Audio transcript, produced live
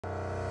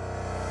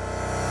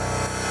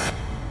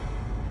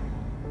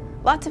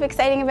Lots of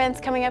exciting events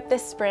coming up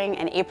this spring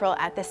and April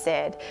at the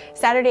SID.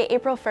 Saturday,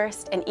 April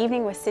 1st, an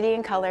evening with City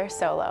and Color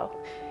solo.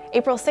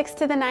 April 6th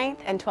to the 9th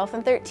and 12th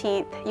and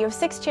 13th, you have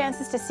 6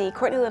 chances to see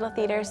Courtney Little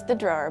Theater's The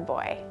Drawer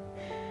Boy.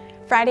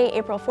 Friday,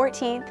 April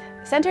 14th,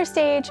 center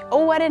stage,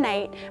 Oh What a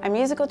Night, a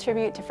musical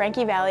tribute to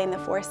Frankie Valli and the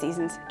Four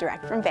Seasons,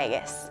 direct from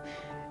Vegas.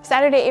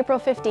 Saturday, April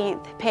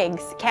 15th,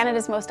 Pigs,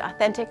 Canada's most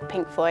authentic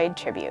Pink Floyd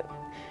tribute.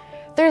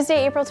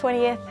 Thursday, April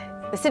 20th,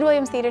 the Sid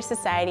Williams Theatre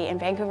Society and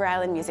Vancouver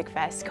Island Music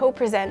Fest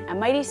co-present A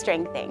Mighty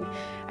String Thing.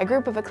 A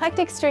group of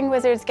eclectic string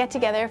wizards get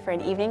together for an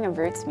evening of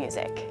roots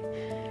music.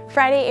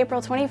 Friday,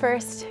 April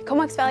 21st,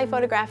 Comox Valley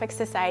Photographic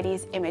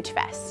Society's Image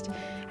Fest.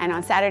 And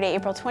on Saturday,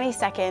 April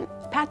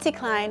 22nd, Patsy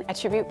Cline, a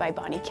tribute by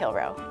Bonnie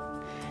Kilroe.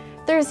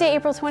 Thursday,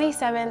 April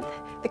 27th,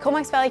 the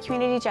Comox Valley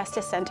Community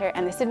Justice Centre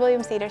and the Sid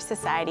Williams Theatre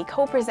Society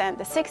co-present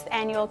the 6th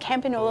annual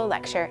Campanolo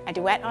Lecture, A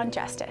Duet on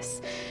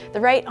Justice. The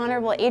Right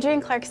Honourable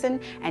Adrienne Clarkson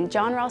and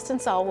John Ralston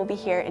Saul will be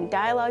here in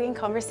dialogue and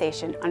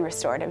conversation on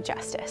restorative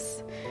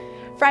justice.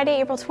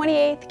 Friday, April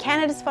 28th,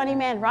 Canada's funny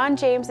man Ron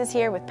James is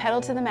here with Pedal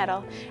to the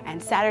Metal,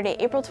 and Saturday,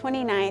 April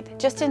 29th,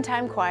 Just in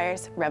Time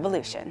Choir's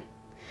Revolution.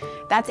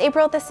 That's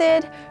April at the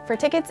SID. For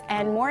tickets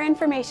and more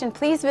information,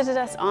 please visit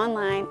us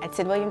online at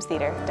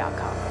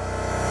sidwilliamstheatre.com.